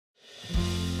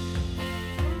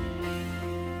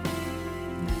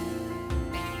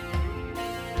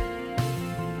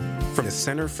From the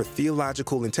Center for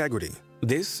Theological Integrity,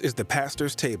 this is the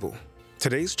Pastor's Table.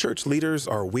 Today's church leaders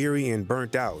are weary and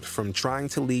burnt out from trying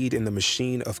to lead in the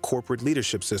machine of corporate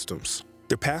leadership systems.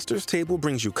 The Pastor's Table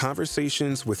brings you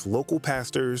conversations with local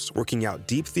pastors working out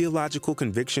deep theological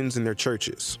convictions in their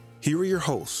churches. Here are your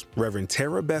hosts, Reverend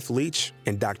Tara Beth Leach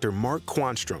and Dr. Mark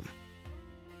Quanstrom.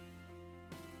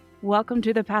 Welcome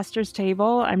to the Pastor's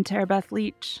Table. I'm Tara Beth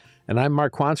Leach. And I'm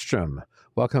Mark Quanstrom.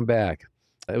 Welcome back.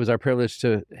 It was our privilege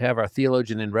to have our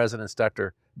theologian in residence,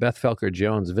 Dr. Beth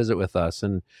Felker-Jones, visit with us.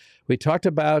 And we talked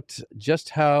about just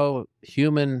how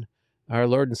human our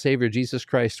Lord and Savior Jesus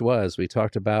Christ was. We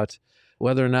talked about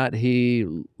whether or not he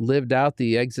lived out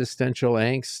the existential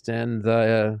angst and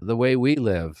the way we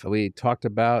live. We talked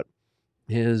about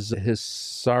his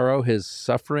sorrow, his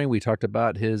suffering. We talked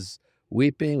about his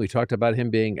weeping. We talked about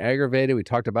him being aggravated. We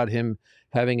talked about him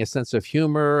having a sense of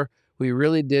humor. We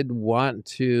really did want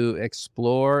to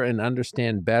explore and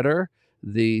understand better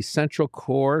the central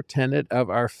core tenet of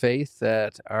our faith,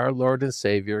 that our Lord and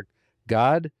Savior,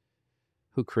 God,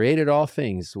 who created all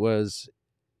things, was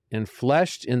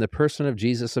enfleshed in the person of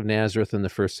Jesus of Nazareth in the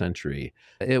first century.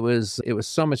 It was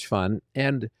so much fun.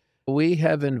 And we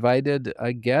have invited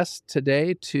a guest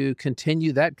today to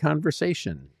continue that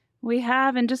conversation. We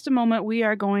have. In just a moment, we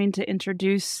are going to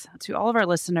introduce to all of our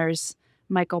listeners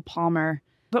Michael Palmer.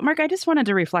 But Mark, I just wanted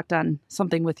to reflect on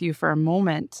something with you for a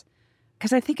moment,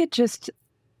 because I think it just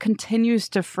continues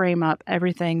to frame up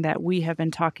everything that we have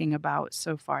been talking about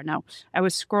so far. Now, I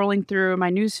was scrolling through my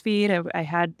news feed. I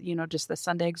had, just the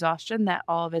Sunday exhaustion that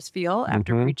all of us feel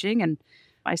after preaching. And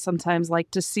I sometimes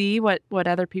like to see what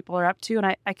other people are up to.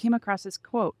 And I came across this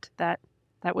quote that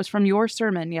was from your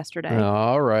sermon yesterday.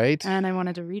 All right. And I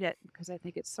wanted to read it because I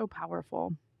think it's so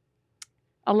powerful.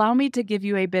 Allow me to give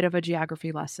you a bit of a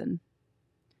geography lesson.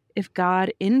 If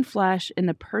God in flesh in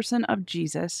the person of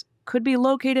Jesus could be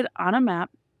located on a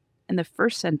map in the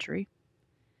first century,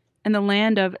 in the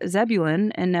land of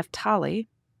Zebulun and Naphtali,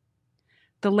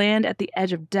 the land at the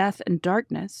edge of death and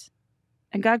darkness,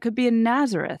 and God could be in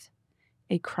Nazareth,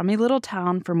 a crummy little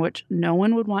town from which no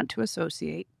one would want to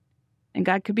associate, and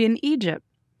God could be in Egypt,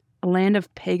 a land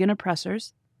of pagan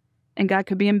oppressors, and God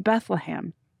could be in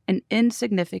Bethlehem, an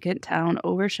insignificant town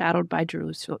overshadowed by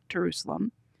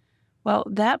Jerusalem, well,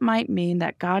 that might mean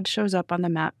that God shows up on the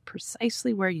map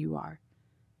precisely where you are,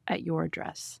 at your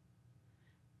address.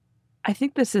 I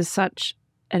think this is such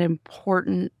an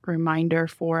important reminder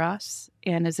for us,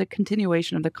 and is a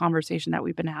continuation of the conversation that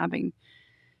we've been having.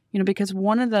 Because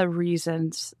one of the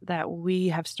reasons that we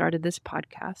have started this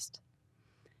podcast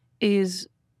is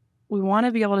we want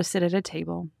to be able to sit at a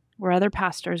table where other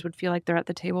pastors would feel like they're at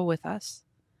the table with us,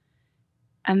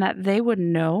 and that they would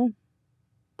know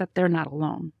that they're not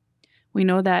alone. We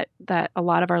know that a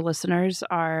lot of our listeners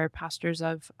are pastors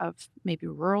of maybe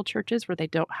rural churches where they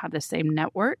don't have the same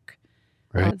network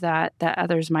that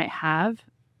others might have.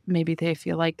 Maybe they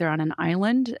feel like they're on an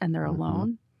island and they're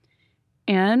alone.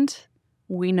 And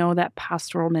we know that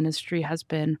pastoral ministry has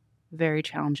been very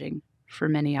challenging for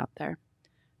many out there.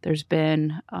 There's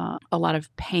been a lot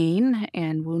of pain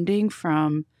and wounding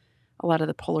from a lot of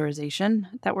the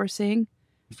polarization that we're seeing,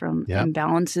 from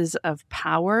imbalances of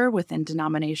power within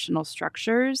denominational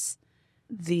structures,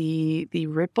 the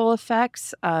ripple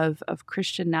effects of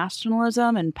Christian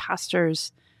nationalism and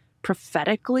pastors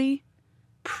prophetically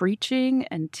preaching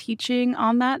and teaching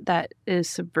on that is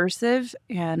subversive,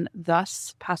 and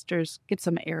thus pastors get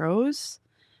some arrows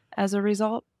as a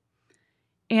result.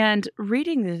 And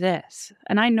reading this,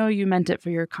 and I know you meant it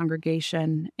for your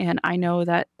congregation, and I know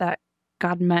that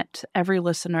God met every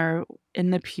listener in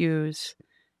the pews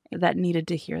that needed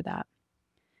to hear that.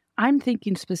 I'm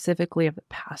thinking specifically of the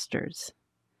pastors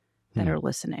that are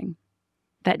listening,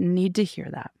 that need to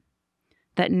hear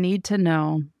that need to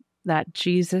know that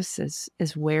Jesus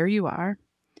is where you are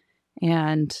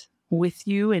and with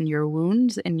you in your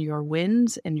wounds and your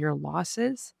wins and your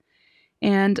losses.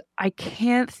 And I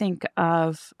can't think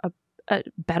of a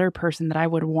better person that I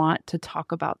would want to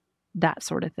talk about that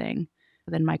sort of thing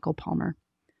than Michael Palmer.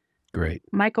 Great.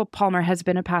 Michael Palmer has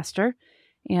been a pastor.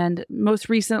 And most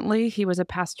recently, he was a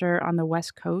pastor on the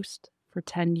West Coast for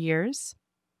 10 years.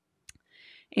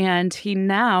 And he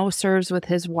now serves with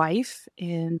his wife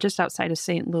in just outside of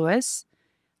St. Louis,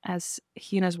 as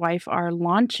he and his wife are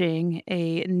launching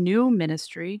a new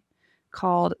ministry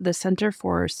called the Center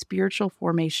for Spiritual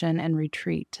Formation and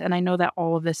Retreat. And I know that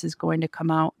all of this is going to come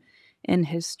out in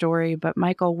his story. But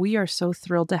Michael, we are so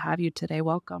thrilled to have you today.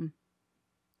 Welcome.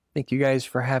 Thank you guys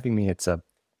for having me. It's a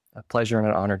pleasure and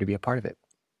an honor to be a part of it.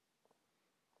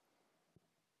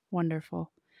 Wonderful.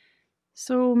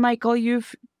 So, Michael,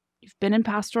 you've you've been in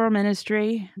pastoral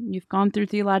ministry, you've gone through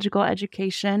theological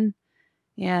education,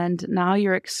 and now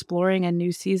you're exploring a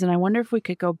new season. I wonder if we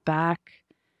could go back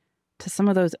to some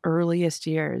of those earliest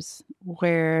years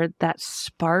where that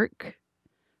spark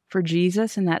for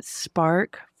Jesus and that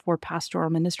spark for pastoral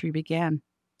ministry began.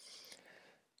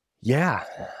 Yeah,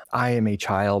 I am a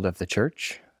child of the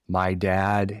church. My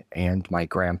dad and my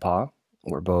grandpa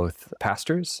were both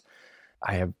pastors.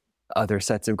 I have other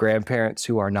sets of grandparents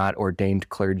who are not ordained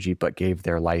clergy, but gave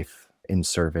their life in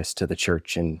service to the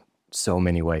church in so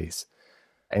many ways.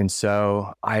 And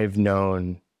so I've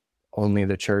known only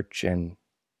the church and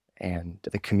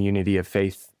the community of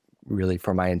faith really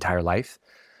for my entire life.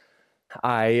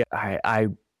 I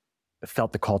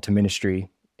felt the call to ministry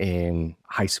in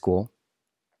high school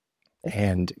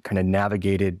and kind of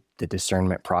navigated the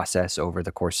discernment process over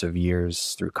the course of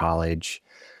years through college,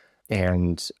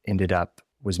 and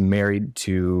was married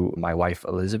to my wife,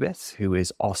 Elizabeth, who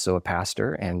is also a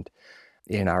pastor. And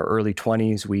in our early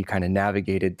 20s, we kind of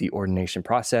navigated the ordination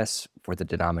process for the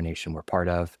denomination we're part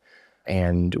of.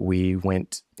 And we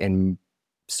went and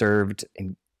served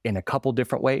in a couple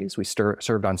different ways. We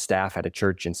served on staff at a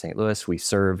church in St. Louis. We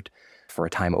served for a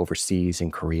time overseas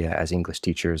in Korea as English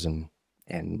teachers and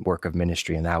work of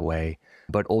ministry in that way,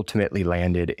 but ultimately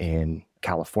landed in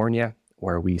California,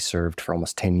 where we served for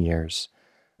almost 10 years,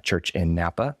 a church in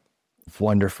Napa.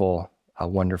 Wonderful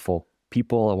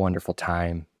people, a wonderful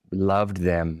time. We loved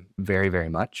them very, very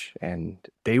much. And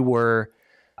they were,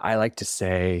 I like to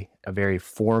say, a very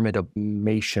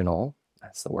formational,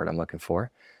 that's the word I'm looking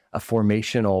for, a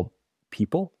formational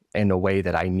people in a way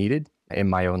that I needed in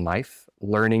my own life.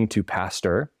 Learning to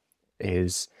pastor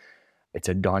it's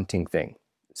a daunting thing.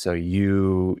 So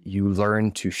you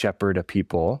learn to shepherd a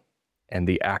people, and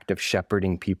the act of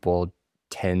shepherding people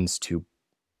tends to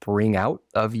bring out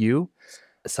of you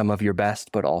some of your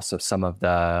best, but also some of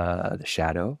the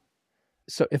shadow.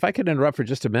 So if I could interrupt for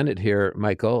just a minute here,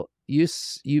 Michael, you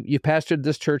pastored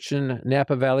this church in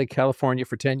Napa Valley, California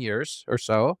for 10 years or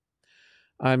so.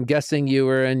 I'm guessing you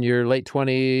were in your late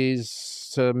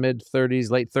 20s to mid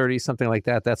 30s, late 30s, something like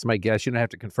that. That's my guess. You don't have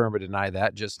to confirm or deny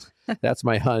that. Just that's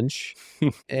my hunch.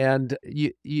 And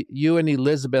you and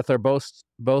Elizabeth are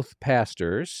both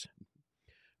pastors,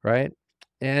 right?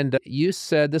 And you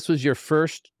said this was your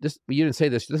first. You didn't say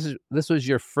this. This was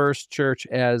your first church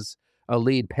as a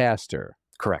lead pastor.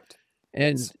 Correct.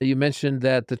 And you mentioned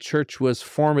that the church was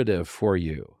formative for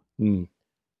you. Mm.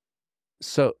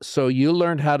 So you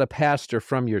learned how to pastor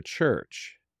from your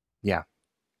church. Yeah.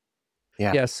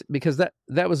 Yes, because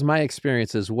that was my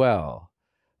experience as well.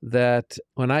 That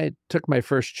when I took my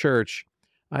first church,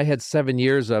 I had 7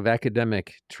 years of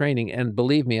academic training, and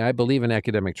believe me, I believe in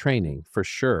academic training for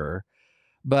sure.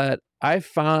 But I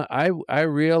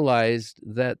realized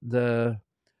that the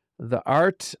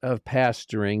art of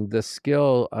pastoring, the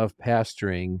skill of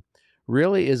pastoring,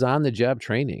 really is on the job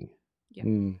training. Yeah.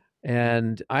 Mm.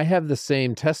 And I have the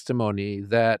same testimony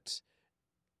that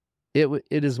it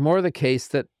is more the case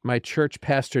that my church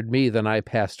pastored me than I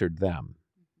pastored them.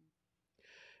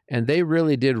 And they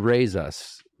really did raise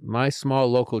us. My small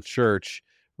local church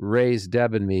raised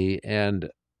Deb and me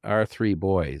and our 3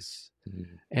 boys.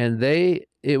 Mm-hmm. And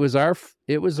it was a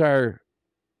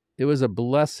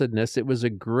blessedness, it was a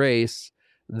grace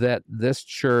that this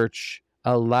church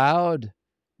allowed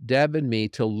Deb and me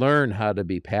to learn how to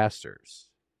be pastors.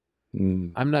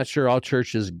 Mm. I'm not sure all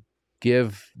churches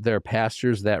give their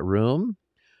pastors that room,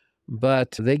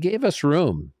 but they gave us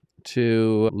room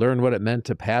to learn what it meant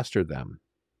to pastor them.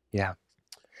 Yeah.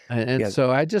 And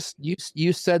so I just,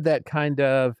 you said that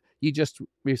you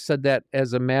said that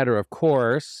as a matter of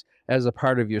course, as a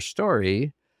part of your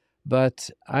story, but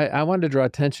I wanted to draw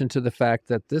attention to the fact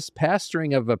that this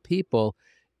pastoring of a people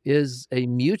is a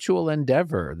mutual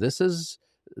endeavor. This is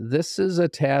a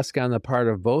task on the part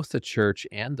of both the church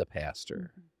and the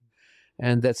pastor.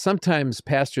 And that sometimes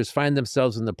pastors find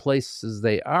themselves in the places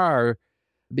they are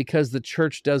because the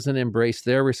church doesn't embrace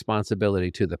their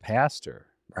responsibility to the pastor,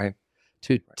 right?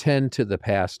 To tend to the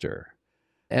pastor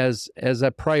as a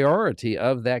priority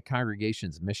of that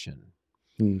congregation's mission.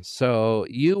 So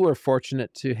you were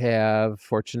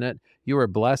you were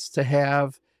blessed to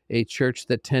have a church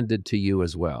that tended to you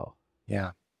as well.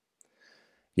 Yeah.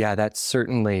 Yeah, that's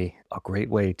certainly a great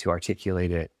way to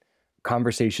articulate it.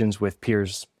 Conversations with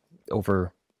peers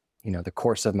over, the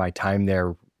course of my time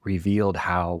there revealed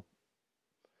how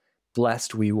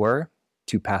blessed we were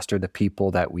to pastor the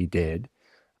people that we did.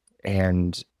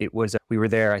 And we were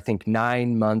there, I think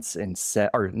 9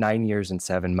 years and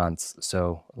 7 months.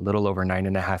 So a little over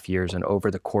 9.5 years. And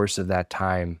over the course of that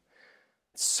time,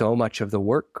 So much of the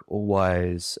work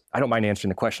was, I don't mind answering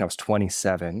the question. I was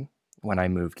 27 when I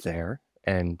moved there,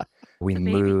 and we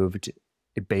moved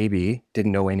a baby,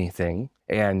 didn't know anything.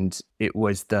 And it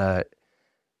was the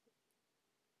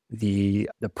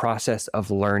process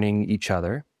of learning each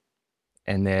other.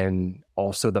 And then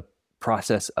also the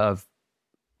process of,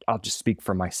 I'll just speak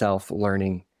for myself,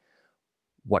 learning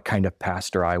what kind of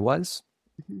pastor I was.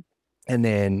 Mm-hmm.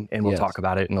 And we'll Yes. talk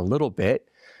about it in a little bit,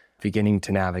 beginning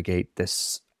to navigate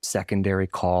this secondary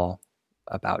call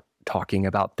about talking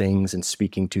about things and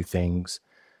speaking to things,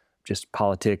 just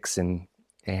politics. And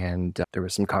there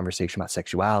was some conversation about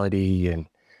sexuality and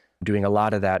doing a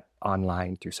lot of that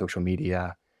online through social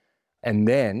media. And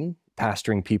then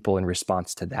pastoring people in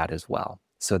response to that as well.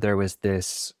 So there was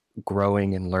this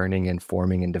growing and learning and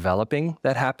forming and developing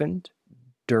that happened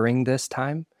during this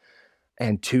time.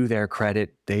 And to their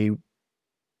credit, they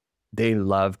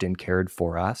loved and cared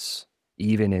for us,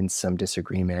 even in some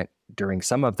disagreement during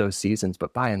some of those seasons.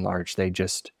 But by and large, they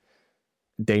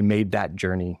made that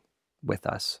journey with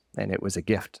us. And it was a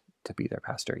gift to be their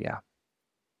pastor. Yeah.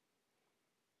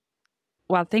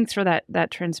 Wow, thanks for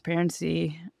that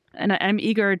transparency. And I'm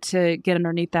eager to get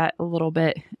underneath that a little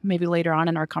bit, maybe later on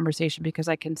in our conversation, because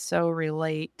I can so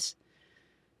relate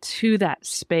to that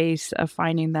space of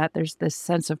finding that there's this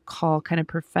sense of call, kind of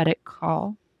prophetic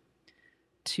call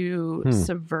to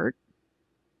subvert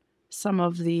some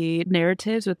of the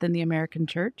narratives within the American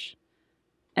church.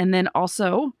 And then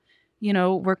also,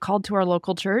 we're called to our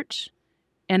local church,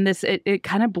 and it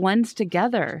kind of blends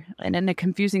together and in a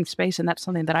confusing space. And that's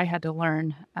something that I had to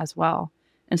learn as well.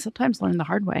 And sometimes learn the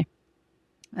hard way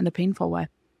and the painful way.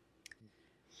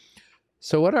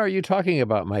 So what are you talking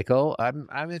about, Michael?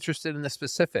 I'm interested in the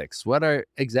specifics. What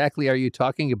exactly are you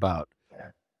talking about?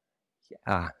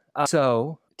 Yeah.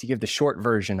 So to give the short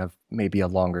version of maybe a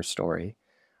longer story,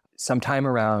 sometime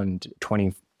around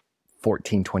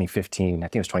 2014, 2015, I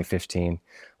think it was 2015,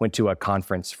 went to a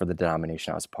conference for the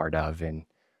denomination I was part of and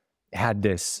had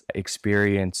this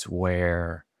experience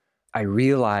where I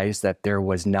realized that there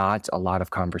was not a lot of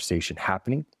conversation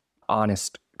happening,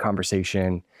 honest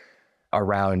conversation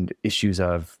around issues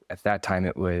of, at that time,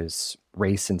 it was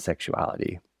race and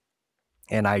sexuality.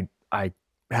 And I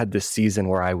had this season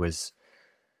where I was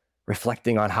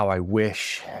reflecting on how I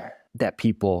wish that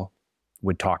people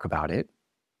would talk about it.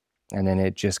 And then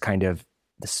it just kind of,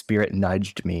 the Spirit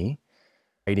nudged me,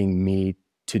 inviting me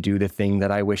to do the thing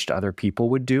that I wished other people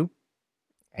would do,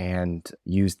 and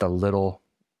use the little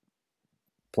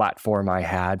platform I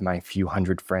had, my few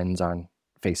hundred friends on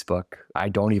Facebook. I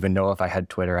don't even know if I had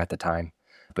Twitter at the time,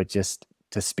 but just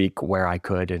to speak where I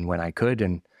could and when I could.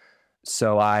 And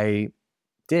so I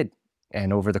did.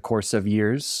 And over the course of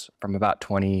years, from about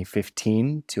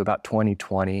 2015 to about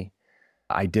 2020,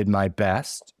 I did my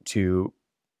best to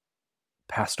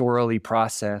pastorally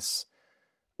process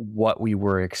what we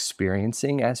were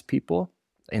experiencing as people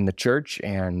in the church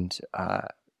and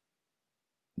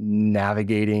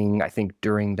navigating. I think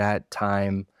during that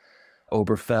time,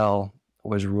 Obergefell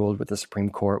was ruled with the Supreme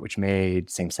Court, which made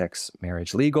same-sex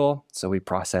marriage legal. So we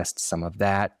processed some of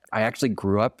that. I actually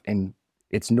grew up in,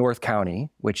 it's North County,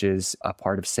 which is a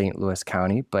part of St. Louis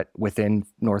County, but within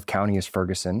North County is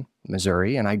Ferguson,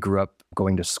 Missouri. And I grew up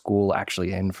going to school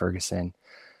actually in Ferguson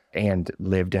and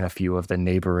lived in a few of the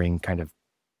neighboring kind of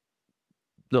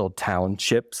little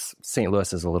townships. St.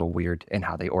 Louis is a little weird in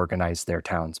how they organize their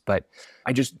towns, but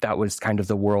that was kind of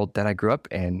the world that I grew up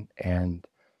in. And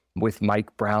with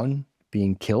Mike Brown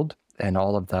being killed and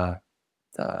all of the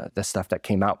stuff that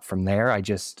came out from there, I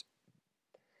just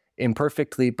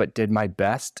imperfectly, but did my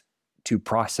best to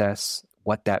process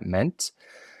what that meant,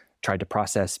 tried to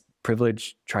process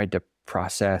privilege, tried to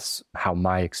process how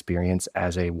my experience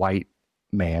as a white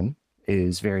man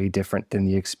is very different than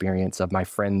the experience of my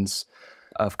friends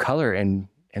of color, and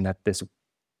that this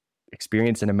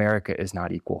experience in America is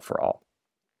not equal for all.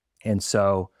 And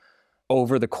so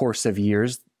over the course of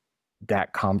years,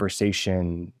 that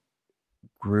conversation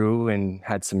grew and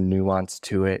had some nuance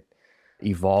to it,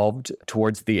 evolved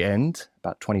towards the end.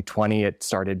 About 2020, it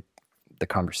started the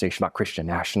conversation about Christian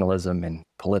nationalism and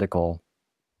political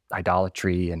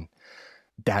idolatry, and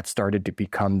that started to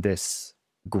become this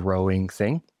growing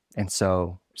thing. And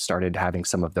so started having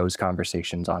some of those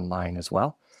conversations online as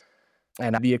well.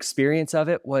 And the experience of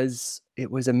it was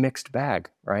a mixed bag,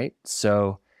 right?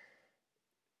 So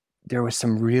there was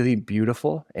some really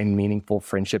beautiful and meaningful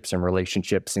friendships and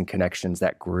relationships and connections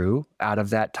that grew out of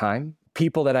that time.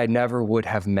 People that I never would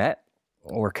have met,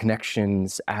 or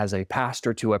connections as a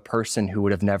pastor to a person who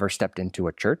would have never stepped into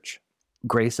a church.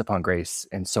 Grace upon grace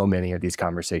in so many of these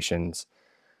conversations.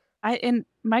 And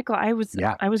Michael,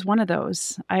 Yeah. I was one of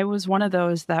those. I was one of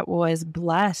those that was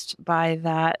blessed by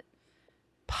that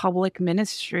public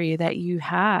ministry that you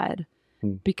had,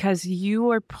 Hmm. because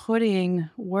you are putting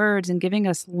words and giving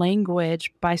us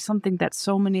language by something that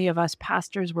so many of us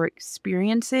pastors were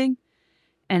experiencing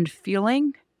and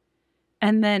feeling.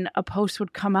 And then a post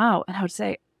would come out and I would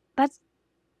say,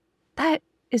 that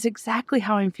is exactly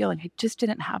how I'm feeling. I just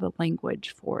didn't have the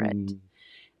language for it. Mm.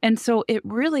 And so it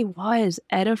really was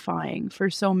edifying for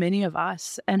so many of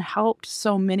us and helped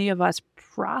so many of us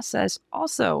process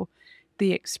also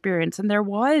the experience. And there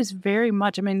was very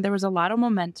much, I mean, there was a lot of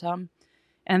momentum,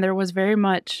 and there was very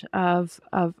much of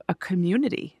a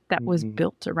community that was Mhm.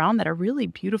 built around that, a really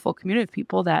beautiful community of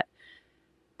people that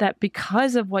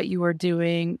because of what you were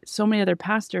doing, so many other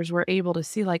pastors were able to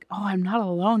see, like, oh, I'm not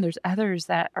alone. There's others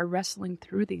that are wrestling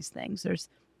through these things. There's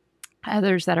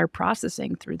others that are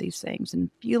processing through these things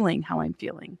and feeling how I'm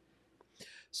feeling.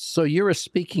 So you were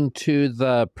speaking to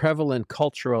the prevalent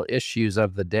cultural issues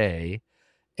of the day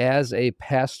as a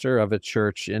pastor of a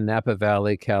church in Napa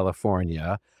Valley,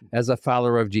 California, as a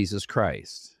follower of Jesus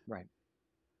Christ. Right.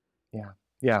 Yeah.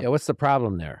 Yeah. Yeah, what's the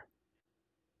problem there?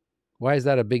 Why is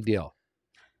that a big deal?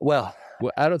 Well,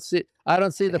 Well, I don't see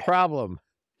the problem.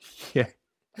 yeah.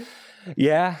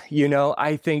 Yeah.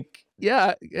 I think,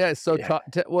 Yeah. So, yeah.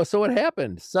 so what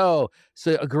happened? So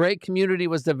a great community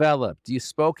was developed. You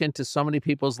spoke into so many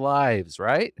people's lives,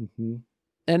 right? Mhm.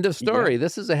 End of Yeah. story.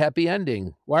 This is a happy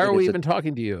ending. Why It are we is even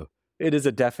talking to you? It is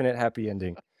a definite happy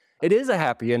ending. It is a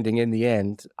happy ending in the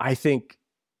end. I think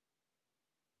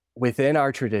within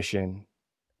our tradition,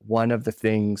 one of the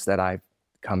things that I've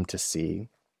come to see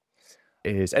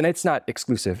is, and it's not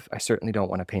exclusive, I certainly don't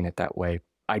want to paint it that way.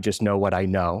 I just know what I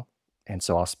know. And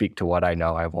so I'll speak to what I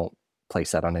know. I won't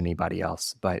place that on anybody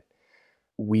else. But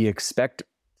we expect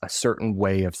a certain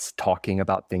way of talking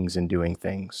about things and doing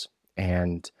things.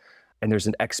 And there's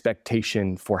an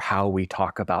expectation for how we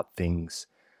talk about things,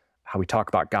 how we talk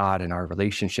about God and our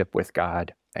relationship with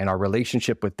God and our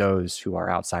relationship with those who are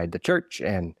outside the church,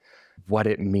 and what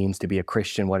it means to be a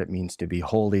Christian, what it means to be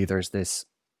holy. There's this,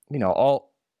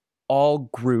 all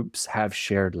groups have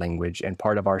shared language, and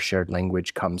part of our shared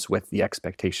language comes with the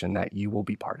expectation that you will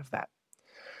be part of that.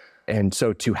 And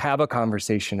so to have a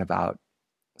conversation about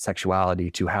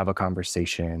sexuality, to have a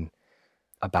conversation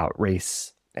about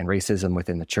race and racism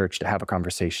within the church, to have a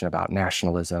conversation about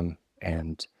nationalism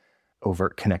and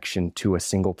overt connection to a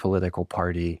single political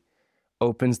party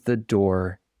opens the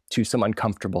door to some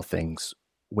uncomfortable things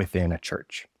within a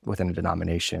church, within a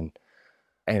denomination.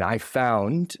 And I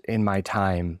found in my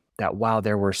time that while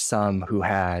there were some who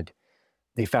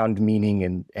they found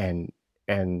meaning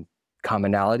and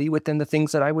commonality within the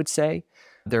things that I would say,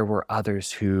 there were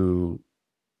others who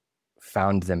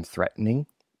found them threatening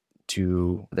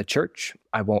to the church.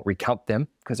 I won't recount them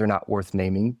because they're not worth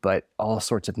naming, but all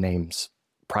sorts of names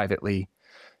privately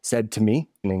said to me,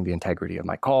 questioning the integrity of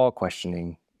my call,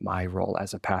 questioning my role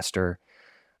as a pastor.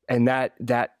 And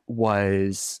that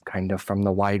was kind of from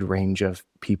the wide range of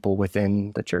people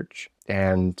within the church.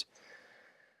 And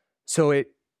so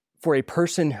for a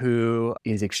person who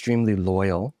is extremely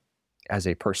loyal as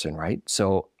a person, right?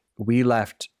 So we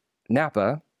left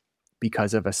Napa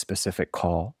because of a specific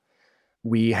call.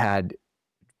 We had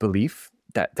belief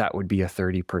that that would be a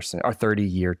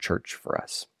 30-year church for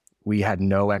us. We had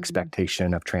no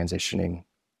expectation of transitioning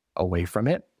away from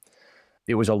it.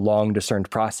 It was a long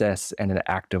discerned process and an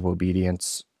act of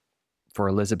obedience for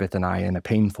Elizabeth and I, and a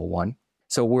painful one.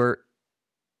 So we're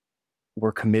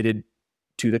committed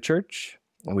to the church,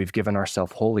 and we've given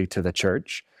ourselves wholly to the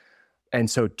church. And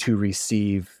so to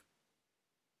receive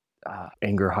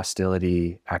anger,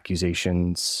 hostility,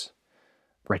 accusations,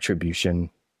 retribution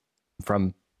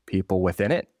from people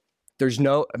within it,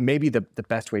 maybe the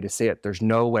best way to say it, there's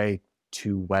no way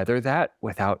to weather that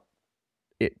without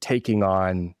it taking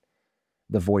on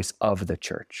the voice of the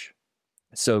church.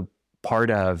 So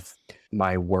part of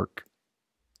my work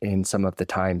in some of the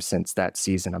time since that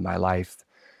season of my life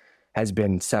has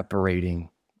been separating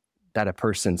that a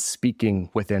person speaking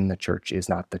within the church is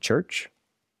not the church.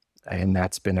 And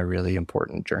that's been a really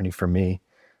important journey for me.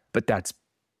 But that's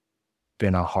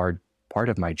been a hard part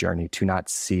of my journey, to not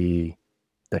see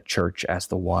the church as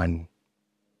the one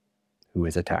who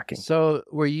is attacking. So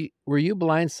were you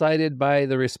blindsided by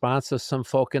the response of some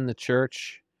folk in the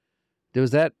church?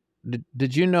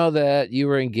 Did you know that you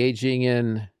were engaging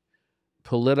in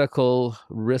political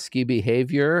risky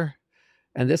behavior?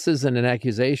 And this isn't an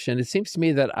accusation. It seems to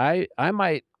me that I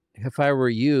might, if I were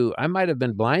you, I might have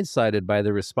been blindsided by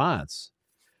the response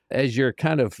as you're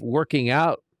kind of working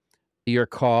out your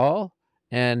call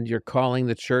and you're calling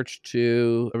the church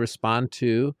to respond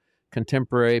to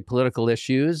contemporary political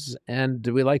issues. And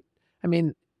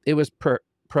it was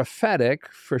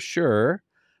prophetic for sure,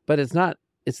 but it's not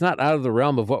out of the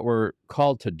realm of what we're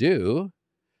called to do,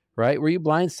 right? Were you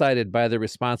blindsided by the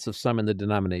response of some in the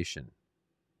denomination?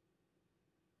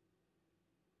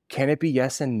 Can it be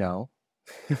yes and no?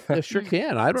 It sure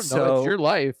can. I don't know. It's your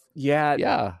life.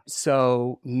 Yeah.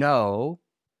 So no,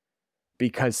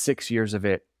 because 6 years of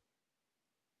it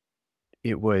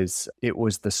was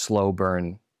the slow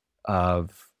burn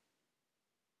of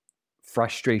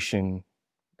frustration,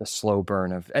 the slow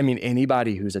burn of,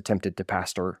 anybody who's attempted to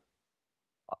pastor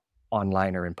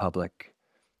online or in public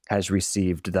has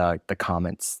received the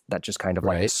comments that just kind of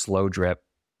like a slow drip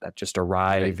that just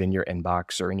arrive in your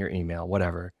inbox or in your email,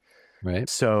 whatever. Right.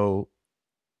 So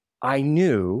I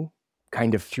knew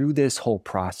kind of through this whole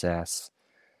process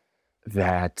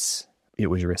that it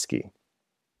was risky.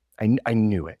 I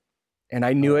knew it. And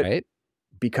I knew it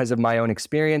because of my own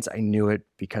experience. I knew it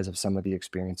because of some of the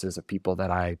experiences of people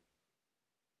that I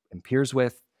am peers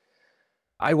with.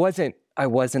 I wasn't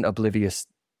oblivious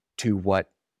to what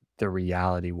the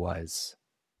reality was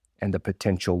and the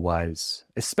potential was,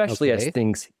 especially as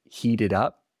things heated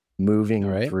up, moving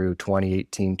through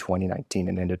 2018, 2019,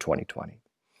 and into 2020.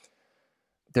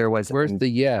 Where's the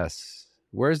yes?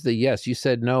 Where's the yes? You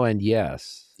said no and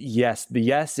yes. Yes, the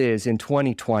yes is in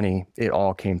 2020, it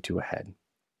all came to a head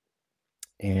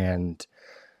and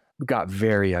got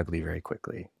very ugly very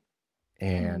quickly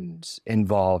and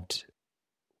involved,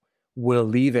 we'll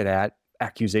leave it at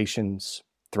accusations,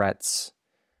 threats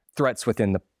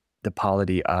within the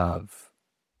polity of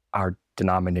our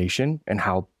denomination and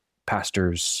how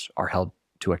pastors are held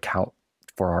to account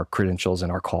for our credentials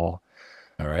and our call.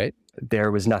 All right.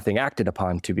 There was nothing acted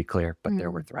upon, to be clear, but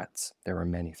there were threats. There were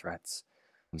many threats.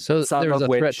 So there was a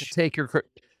threat to take your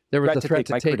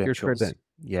credentials.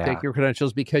 Yeah. Take your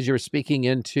credentials because you were speaking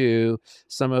into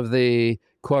some of the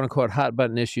quote unquote hot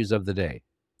button issues of the day.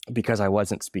 Because I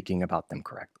wasn't speaking about them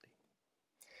correctly.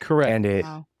 Correct.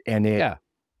 And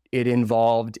it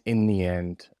involved, in the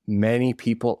end, many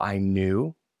people I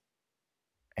knew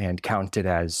and counted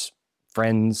as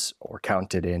friends or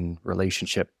counted in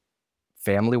relationship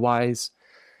family-wise.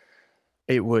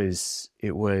 It was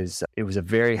a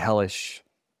very hellish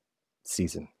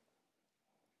season.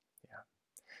 Yeah.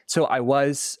 So I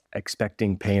was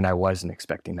expecting pain. I wasn't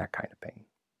expecting that kind of pain.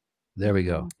 There we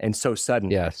go. And so sudden.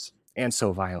 Yes. And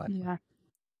so violent. Yeah.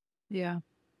 Yeah.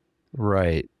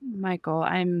 Right. Michael,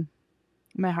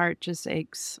 my heart just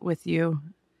aches with you.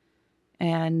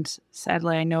 And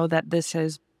sadly, I know that this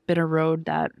has been a road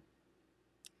that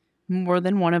more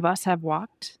than one of us have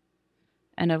walked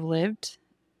and have lived,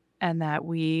 and that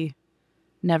we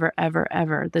never, ever,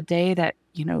 ever, the day that,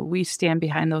 we stand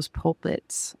behind those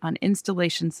pulpits on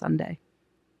Installation Sunday,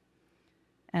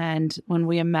 and when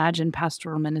we imagine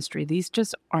pastoral ministry, these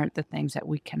just aren't the things that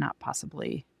we cannot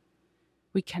possibly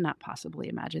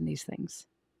imagine these things.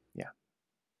 Yeah.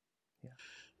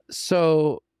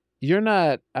 So you're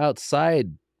not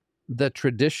outside the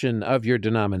tradition of your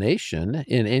denomination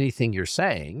in anything you're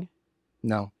saying.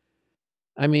 No.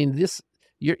 I mean,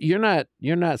 you're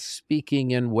not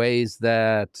speaking in ways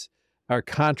that are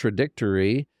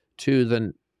contradictory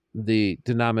to the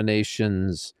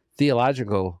denomination's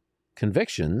theological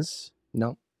convictions.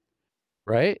 No.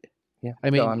 Right? Yeah. I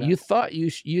mean, you thought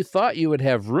you would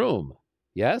have room.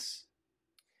 Yes?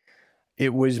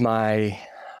 It was I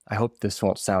hope this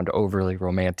won't sound overly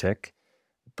romantic,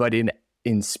 but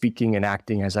in speaking and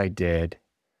acting as I did,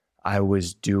 I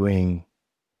was doing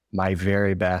my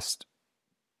very best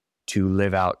to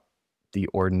live out the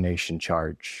ordination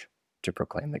charge to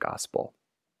proclaim the gospel.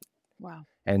 Wow.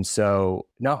 And so,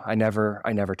 no, I never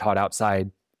taught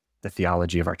outside the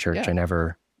theology of our church.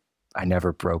 Yeah. I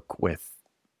never broke with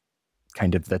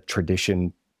kind of the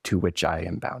tradition to which I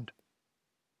am bound.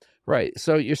 Right.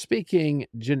 So you're speaking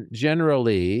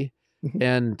generally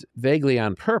and vaguely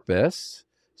on purpose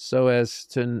so as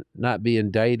to not be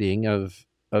indicting of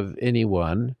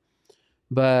anyone.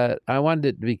 But I wanted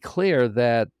it to be clear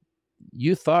that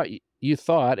you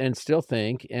thought and still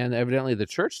think, and evidently the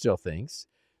church still thinks,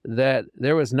 that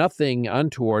there was nothing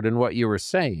untoward in what you were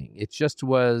saying. It just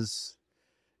was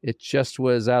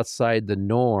outside the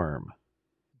norm,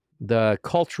 the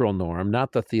cultural norm,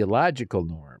 not the theological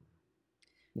norm.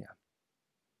 Yeah.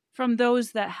 From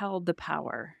those that held the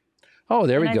power. Oh,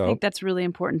 there we go. go. I think that's really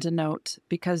important to note,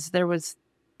 because there was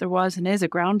and is a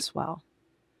groundswell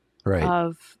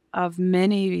of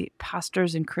many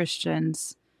pastors and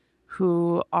Christians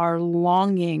who are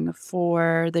longing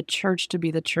for the church to be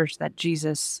the church that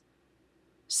Jesus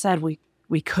said we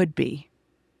could be,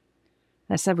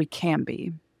 that said we can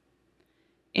be.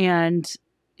 And,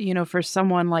 for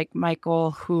someone like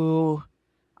Michael, who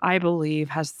I believe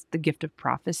has the gift of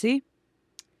prophecy,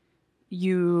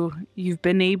 you've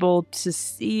been able to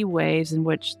see ways in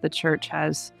which the church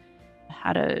has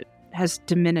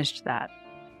diminished that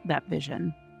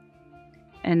vision.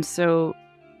 And so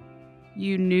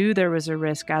you knew there was a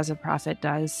risk, as a prophet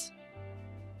does,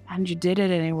 and you did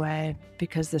it anyway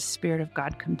because the Spirit of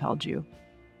God compelled you.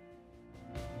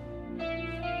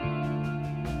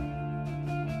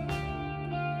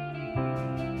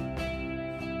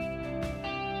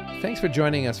 Thanks for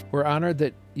joining us. We're honored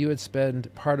that you would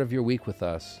spend part of your week with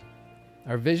us.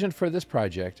 Our vision for this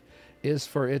project is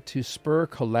for it to spur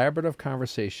collaborative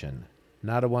conversation,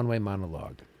 not a one-way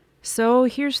monologue. So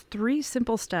here's 3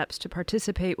 simple steps to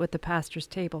participate with the Pastor's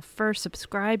Table. First,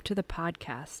 subscribe to the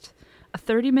podcast. A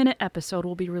 30-minute episode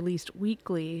will be released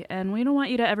weekly, and we don't want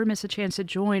you to ever miss a chance to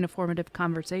join a formative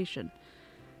conversation.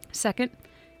 Second,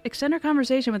 extend our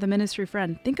conversation with a ministry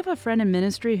friend. Think of a friend in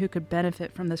ministry who could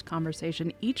benefit from this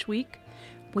conversation. Each week,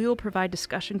 we will provide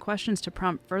discussion questions to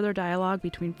prompt further dialogue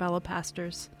between fellow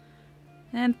pastors.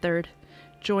 And third,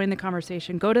 join the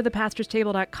conversation. Go to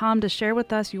thepastorstable.com to share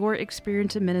with us your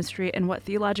experience in ministry and what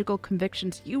theological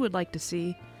convictions you would like to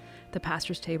see the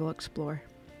Pastor's Table explore.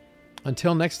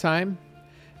 Until next time,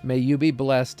 may you be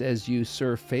blessed as you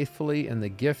serve faithfully in the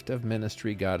gift of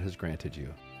ministry God has granted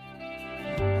you.